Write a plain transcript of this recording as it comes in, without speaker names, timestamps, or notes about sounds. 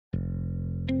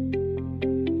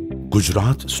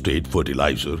Gujarat State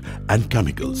Fertilizer and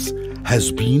Chemicals has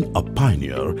been a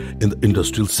pioneer in the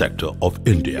industrial sector of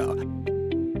India.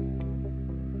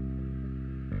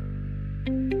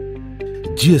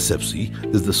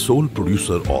 GSFC is the sole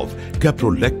producer of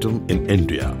Caprolactam in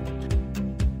India.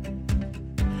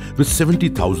 With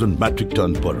 70,000 metric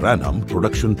ton per annum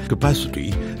production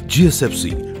capacity,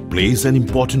 GSFC plays an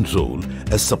important role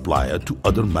as supplier to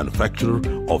other manufacturers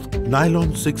of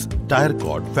nylon 6 tire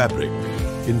cord fabric,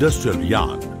 industrial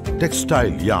yarn,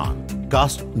 textile yarn,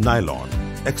 cast nylon,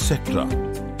 etc.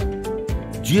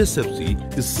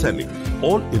 GSFC is selling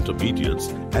all intermediates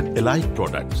and allied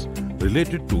products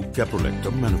related to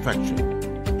caprolactam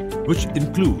manufacturing, which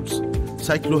includes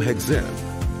cyclohexane,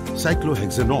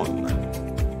 cyclohexanone,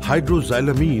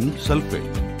 hydroxylamine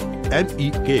sulfate,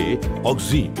 NEK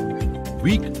oxime,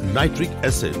 weak nitric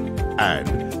acid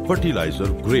and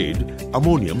fertilizer-grade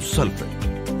ammonium sulfate.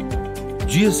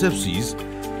 GSFC's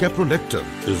caprolactam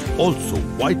is also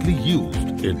widely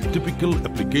used in typical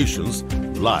applications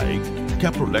like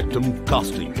caprolactam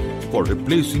casting for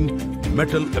replacing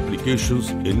metal applications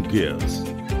in gears,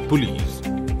 pulleys,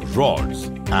 rods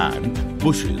and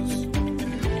bushes.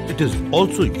 It is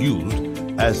also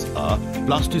used as a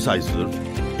plasticizer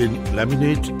in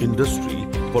laminate industry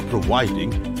for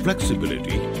providing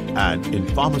flexibility and in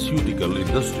pharmaceutical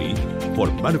industry for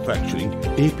manufacturing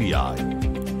API,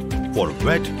 for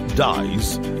wet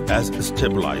dyes as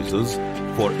stabilizers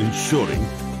for ensuring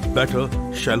better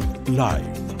shelf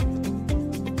life.